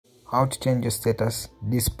how to change your status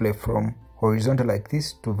display from horizontal like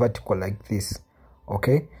this to vertical like this.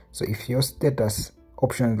 Okay, so if your status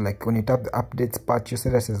option, like when you tap the updates part, your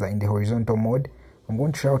statuses are in the horizontal mode, I'm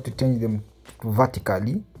going to show how to change them to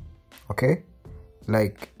vertically, okay,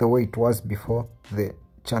 like the way it was before the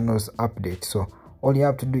channels update. So all you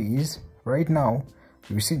have to do is, right now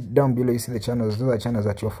you see down below, you see the channels, those are channels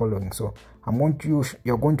that you're following. So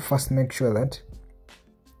you're going to first make sure that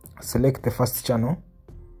select the first channel.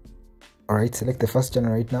 All right, select the first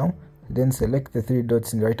channel right now, then select the three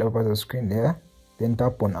dots in the right upper part of the screen there, then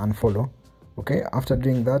tap on unfollow. Okay, after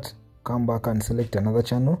doing that, come back and select another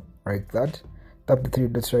channel like that, tap the three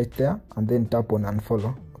dots right there, and then tap on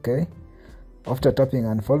unfollow. Okay, after tapping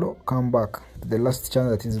unfollow, come back to the last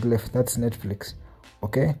channel that is left, that's Netflix.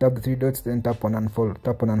 Okay, tap the three dots, then tap on unfollow,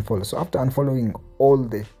 tap on unfollow. So after unfollowing all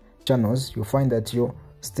the channels, you'll find that your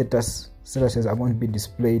statuses are going to be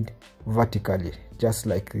displayed vertically, just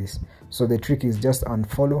like this. So the trick is just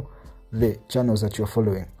unfollow the channels that you're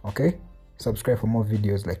following. Okay, subscribe for more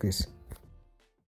videos like this.